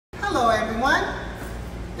Hello everyone,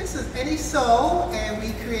 this is Any Soul, and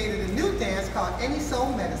we created a new dance called Any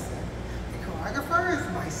Soul Medicine. The choreographer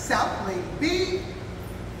is myself, LadyB,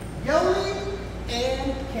 Yoli,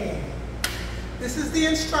 and Khandi. This is the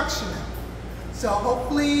instructional, so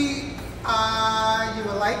hopefully you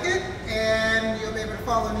will like it and you'll be able to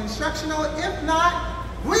follow the instructional. If not,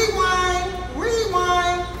 rewind.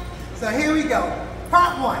 So here we go.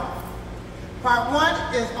 Part one. Part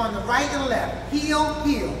one is on the right and left. Heel,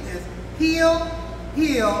 heel. Is heel,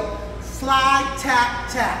 heel, slide,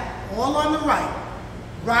 tap, tap. All on the right.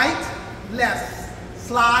 Right, left,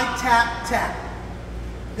 slide, tap, tap.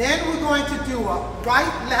 Then we're going to do a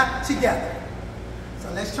right, left together.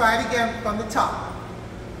 So let's try it again from the top.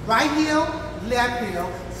 Right heel, left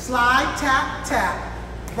heel, slide, tap, tap,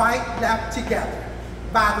 right, left together.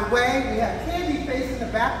 By the way, we have Khandi facing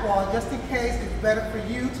the back wall just in case it's better for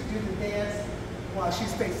you to do the dance while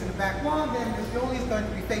she's facing the back wall. Then Miss Yoli is going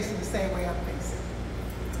to be facing the same way I'm facing.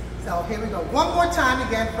 So here we go. One more time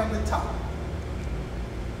again from the top.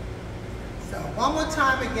 So one more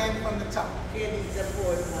time again from the top. 7,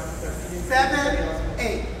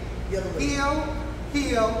 8. Heel,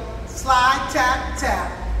 heel, slide, tap,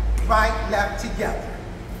 tap, right, left together.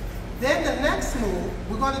 Then the next move,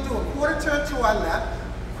 we're going to do a quarter turn to our left,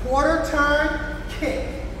 quarter turn, kick.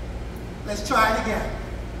 Let's try it again.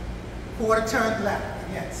 Quarter turn left.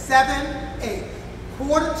 Again, 7, 8.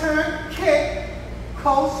 Quarter turn, kick,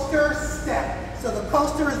 coaster, step. So the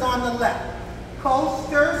coaster is on the left.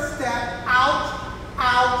 Coaster, step, out,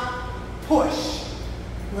 out, push.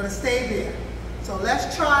 We're going to stay there. So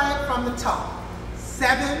let's try it from the top.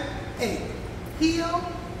 7, 8. Heel,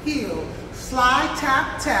 heel, slide,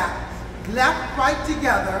 tap, tap, left, right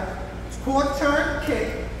together, quarter turn,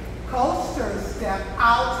 kick, coaster, step,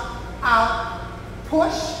 out, out,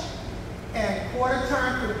 push, and quarter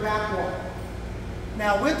turn to the back wall.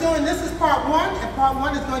 Now we're doing, this is part one, and part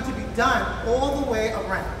one is going to be done all the way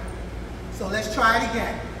around. So let's try it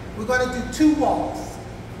again. We're going to do 2 walks.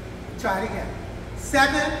 Try it again.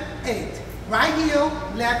 7, 8. Right heel,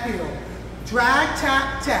 left heel. Drag,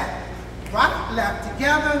 tap, tap. Right, left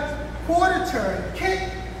together. Quarter turn, kick.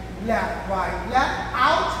 Left, right, left.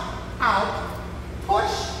 Out, out.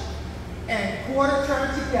 Push. And quarter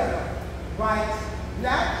turn together. Right,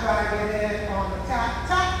 left. Drag it in on the tap,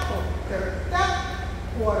 tap. Quarter, step.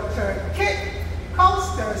 Quarter turn, kick.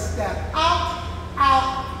 Coaster, step. Out,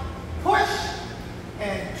 out. Push.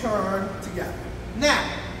 And turn together.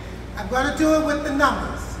 Now, I'm going to do it with the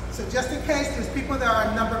numbers. So just in case there's people that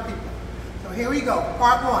are a number of people. So here we go.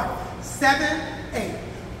 Part 1. 7, 8.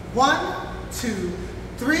 1, 2,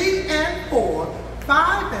 3 and 4.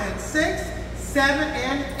 5 and 6. 7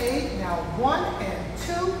 and 8. Now 1 and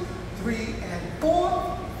 2. 3 and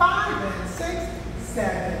 4. 5 and 6.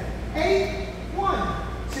 7, 8. 1,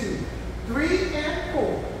 2, 3 and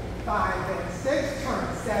 4. 5 and 6.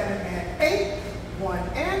 Turn 7 and 8. 1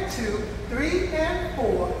 and 2. 3 and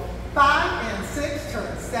 4. 5 and 6,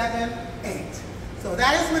 turn 7, 8. So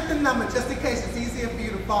that is with the number, just in case it's easier for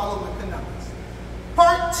you to follow with the numbers.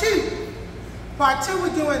 Part 2. Part 2,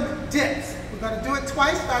 we're doing dips. We're going to do it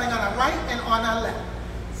twice, starting on our right and on our left.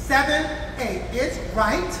 7, 8. It's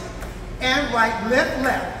right and right, lift,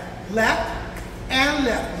 left, left and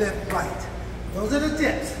left, lift, right. Those are the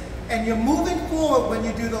dips. And you're moving forward when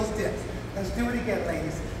you do those dips. Let's do it again,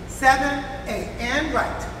 ladies. 7, 8, and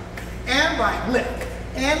right, lift.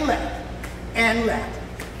 And left, and left.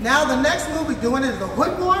 Now the next move we're doing is the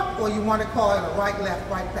hood walk, or you want to call it a right, left,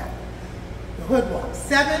 right, back. The hood walk.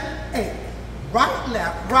 7, 8. Right,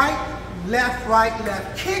 left,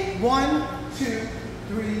 left. Kick 1, 2,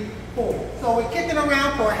 3, 4. So we're kicking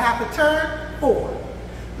around for a half a turn, 4.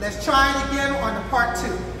 Let's try it again on the part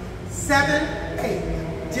 2. 7,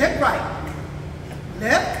 8. Dip right.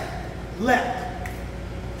 Left.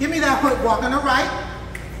 Give me that hood walk on the right.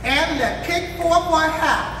 And left. Kick 4 for a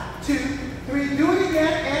half. 2, 3. Do it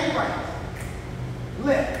again and right.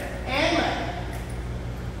 Lift and left.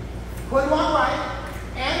 Hood walk right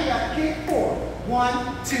and left. Kick 4.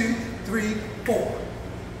 1, 2, 3, 4.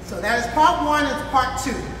 So that is part 1 and part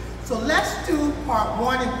 2. So let's do part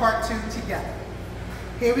 1 and part 2 together.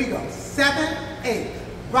 Here we go. 7, 8.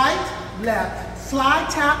 Right, left. Slide,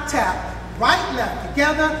 tap, tap. Right, left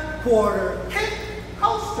together. Quarter, kick.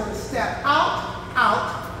 Coaster, step out,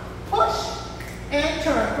 out. Push and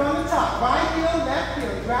turn from the top. Right heel, left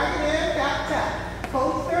heel. Drag it in, tap, tap.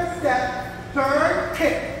 Coaster, step, turn,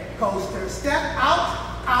 kick. Coaster, step,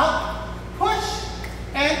 out, out. Push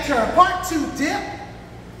and turn. Part 2, dip.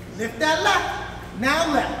 Lift that left.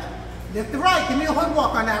 Now left. Lift the right. Give me a hood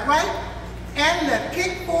walk on that right. And left.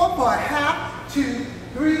 Kick 4 for a half. 2,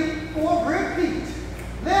 3, 4. Repeat.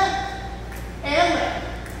 Lift.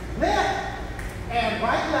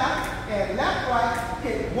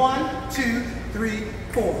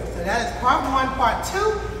 that is part 1, part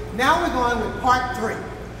 2. Now we're going with part 3.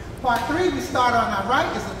 Part 3, we start on our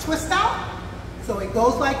right, is a twist out. So it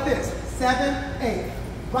goes like this, 7, 8.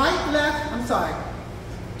 Right, left, I'm sorry.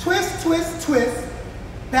 Twist, twist, twist,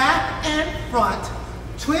 back and front.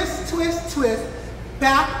 Twist, twist, twist,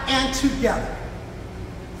 back and together.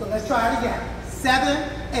 So let's try it again.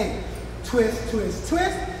 7, 8. Twist, twist,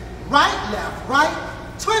 twist. Right, left, right.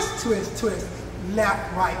 Twist, twist, twist.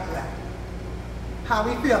 Left, right, left. How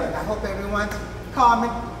we feeling? I hope everyone's calm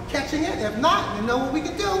and catching it. If not, you know what we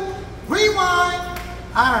can do. Rewind.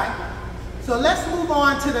 All right. So let's move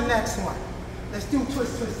on to the next one. Let's do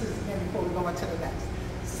twist, twist, twist again before we go on to the next.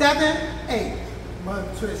 7, 8.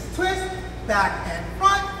 1, twist, twist. Back and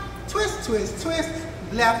front. Twist, twist, twist.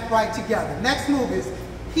 Left, right together. Next move is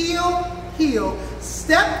heel, heel.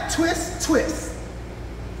 Step, twist, twist.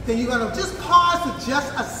 Then you're going to just pause for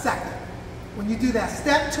just a second. When you do that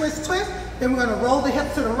step, twist, twist, then we're going to roll the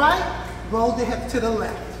hips to the right, roll the hips to the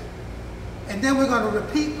left. And then we're going to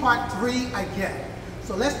repeat part 3 again.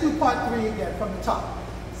 So let's do part 3 again from the top.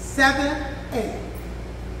 7, 8.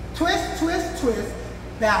 Twist, twist, twist.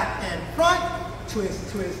 Back and front.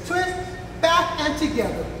 Twist, twist, twist. Back and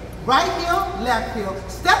together. Right heel, left heel.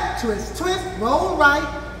 Step, twist, twist. Roll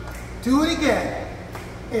right. Do it again.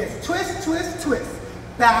 It's twist, twist, twist.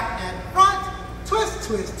 Back and front. Twist,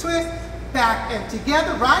 twist, twist. Back and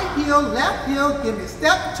together. Right heel, left heel. Give me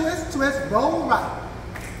step, twist, twist. Roll right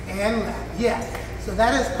and left. Yes. So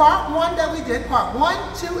that is part 1 that we did. Part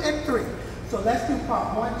 1, 2, and 3. So let's do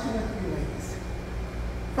part 1, 2, and 3, ladies.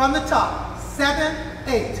 From the top. 7,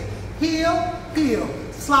 8. Heel, heel.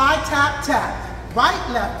 Slide, tap, tap. Right,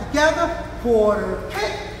 left together. Quarter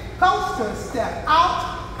kick. Coaster step.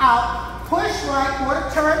 Out, out. Push right. Quarter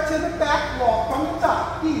turn to the back wall. From the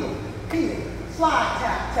top. Heel, heel. Slide,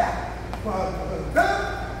 tap, tap.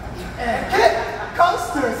 And kick.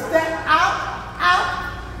 Coaster step. Out, out.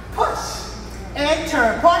 Push. And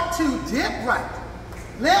turn. Part 2, dip right.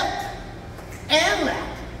 Left and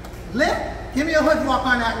left. Lift. Give me a hood walk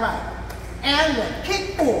on that right. And left.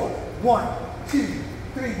 Kick forward. 1, 2,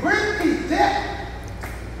 3. Repeat. Dip.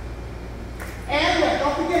 And left.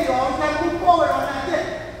 Don't forget, you always got to move forward on that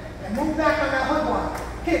dip. And move back on that hood walk.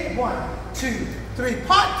 Kick. 1, 2, 3.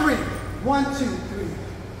 Part 3. 1, 2, 3.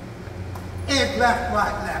 And left,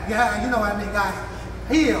 right, left. Yeah, you know what I mean, guys.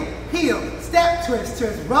 Heel, heel. Step, twist,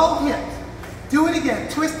 twist. Roll hips. Do it again.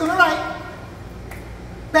 Twist on the right.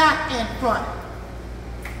 Back and front.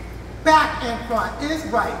 Back and front is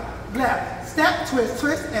right. Left. Step, twist,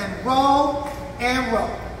 twist, and roll and roll.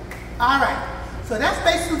 All right. So that's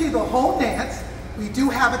basically the whole dance. We do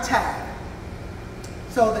have a tag.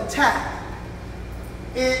 So the tag.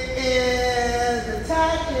 The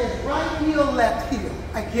tag is right heel, left heel.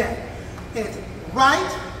 Again. It's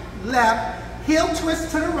right, left, heel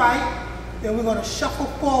twist to the right. Then we're going to shuffle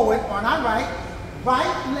forward on our right.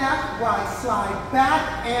 Right, left, right, slide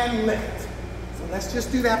back and lift. So let's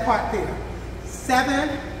just do that part there. 7,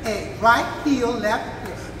 8. Right heel, left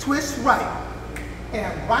heel. Twist right.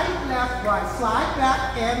 And right, left, right, slide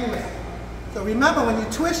back and lift. So remember, when you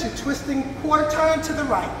twist, you're twisting quarter turn to the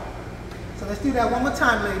right. So let's do that one more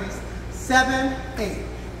time, ladies. 7, 8.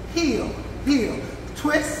 Heel, heel.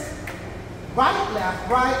 Twist. Right, left,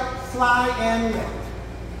 right, slide and lift.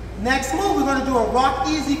 Next move, we're going to do a rock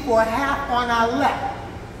easy for a half on our left.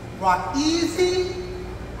 Rock easy,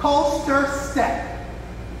 coaster step.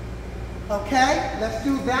 Okay, let's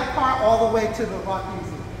do that part all the way to the rock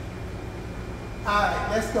easy. All right,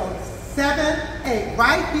 let's go. 7, 8.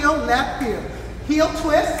 Right heel, left heel. Heel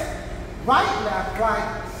twist, right, left,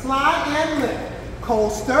 right, slide and lift.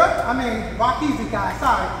 Coaster, rock easy, guys,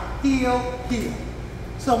 sorry. Heel, heel.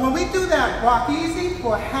 So when we do that rock easy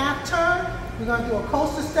for a half turn, we're going to do a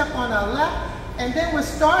coaster step on our left, and then we're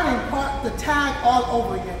starting the tag all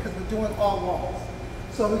over again because we're doing all walls.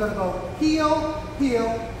 So we're going to go heel,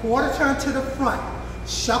 heel, quarter turn to the front,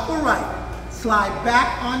 shuffle right, slide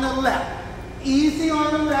back on the left, easy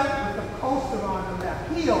on the left with a coaster on the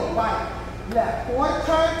left, heel, right, left, quarter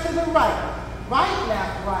turn to the right, right,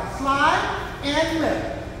 left, right, slide and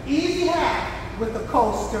lift, easy half with the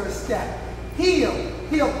coaster step, heel,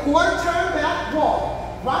 heel, quarter turn back,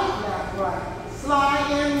 wall, right, left, right,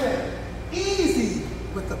 slide and lift. Easy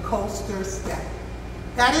with the coaster step.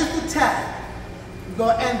 That is the tag.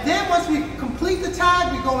 And then once we complete the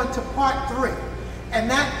tag, we go into part 3. And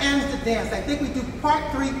that ends the dance. I think we do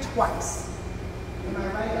part 3 twice. Am I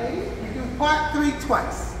right, ladies? We do part 3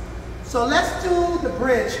 twice. So let's do the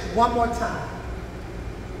bridge one more time.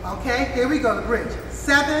 Okay, here we go, the bridge.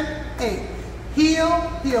 7, 8. Heel,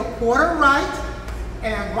 heel, quarter right,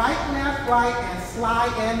 and right, left, right, and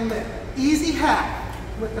slide and lift. Easy half.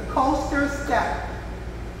 with the coaster step.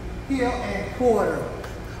 Heel and quarter.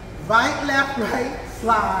 Right, left, right,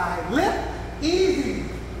 slide, lift. Easy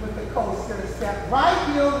with the coaster step.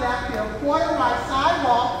 Right heel, left heel, quarter, right,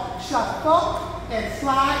 sidewalk, shuffle, and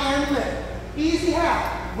slide and lift. Easy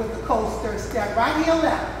half with the coaster step. Right heel,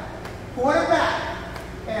 left, quarter back,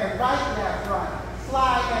 and right, left, right,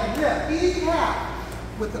 slide and lift. Easy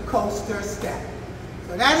half with the coaster step.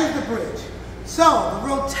 So that is the bridge. So the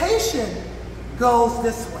rotation goes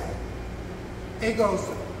this way. It goes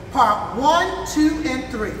part 1, 2, and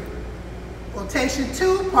 3. Rotation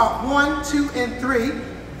 2, part 1, 2, and 3.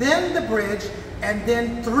 Then the bridge, and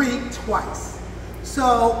then 3 twice.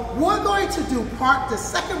 So we're going to do the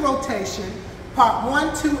second rotation, part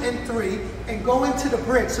 1, 2, and 3, and go into the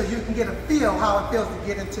bridge so you can get a feel how it feels to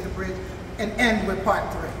get into the bridge and end with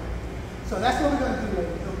part 3. So that's what we're going to do,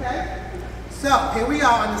 ladies, okay? So here we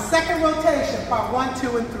are on the second rotation, part 1,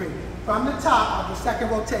 2, and 3. From the top of the second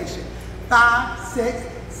rotation. 5, 6,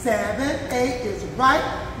 7, 8 is right,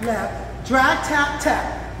 left, drag, tap,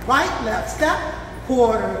 tap. Right, left, step,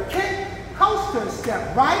 quarter, kick, coaster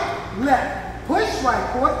step. Right, left, push right,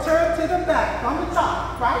 quarter, turn to the back. From the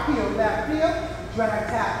top, right heel, left heel, drag,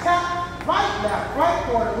 tap, tap. Right, left, right,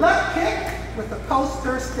 quarter, left, kick with the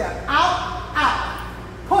coaster step. Out, out,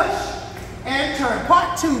 push, and turn.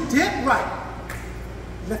 Part 2, dip right.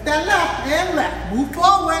 Lift that left and left. Move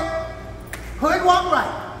forward. Hood walk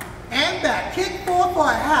right. And back. Kick forward for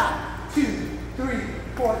a half. 2, 3,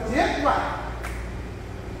 4. Dip right.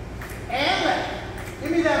 And left.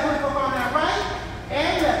 Give me that hood walk on that right.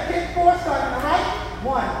 And left. Kick forward. Start on the right.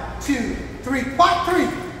 1, 2, 3. Part 3.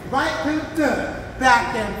 Right to the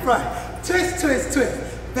back and front. Twist, twist, twist.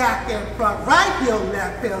 Back and front. Right heel,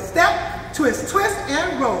 left heel. Step. Twist, twist,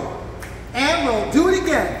 and roll. And roll. Do it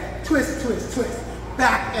again. Twist, twist, twist.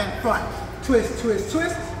 Back and front. Twist, twist,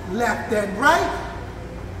 twist. Left and right.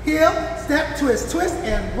 Heel, step, twist, twist,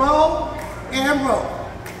 and roll, and roll.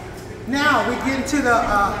 Now we get into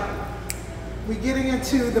we're getting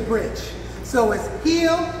into the bridge. So it's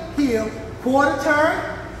heel, heel, quarter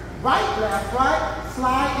turn, right, left, right,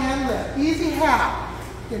 slide and lift. Easy half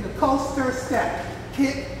in the coaster step.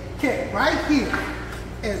 Kick, kick. Right here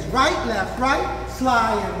is right, left, right,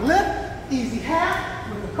 slide and lift. Easy half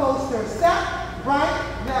with the coaster step.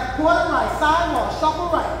 Right, left, quarter, right, sidewalk, shuffle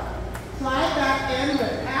right. Slide back and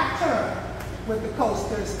lift. Half turn with the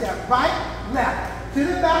coaster step. Right, left, to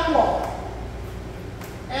the back wall.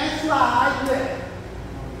 And slide, lift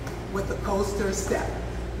with the coaster step.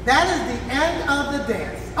 That is the end of the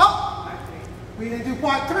dance. Oh, we didn't do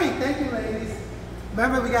part 3. Thank you, ladies.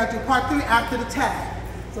 Remember, we got to do part 3 after the tag.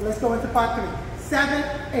 So let's go into part 3. 7,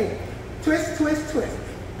 8. Twist, twist, twist.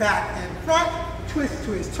 Back and front. Twist,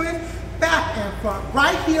 twist, twist. Back and front.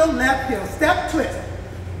 Right heel, left heel. Step, twist.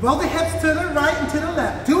 Roll the hips to the right and to the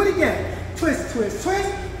left. Do it again. Twist, twist,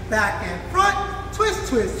 twist. Back and front. Twist,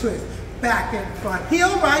 twist, twist. Back and front.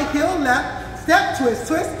 Heel right, heel left. Step, twist,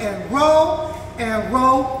 twist, and roll,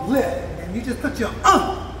 lift. And you just put your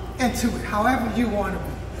into it, however you want to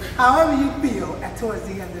be. However you feel towards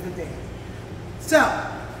the end of the dance.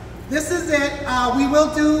 So, this is it. We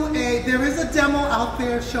will do there is a demo out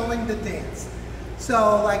there showing the dance.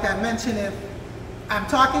 So, like I mentioned, if I'm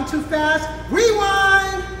talking too fast,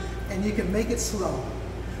 rewind, and you can make it slow.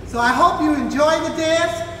 So I hope you enjoy the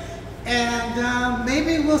dance, and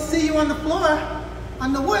maybe we'll see you on the floor,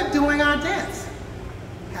 on the wood, doing our dance.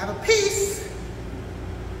 Have a peace.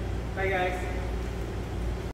 Bye, guys.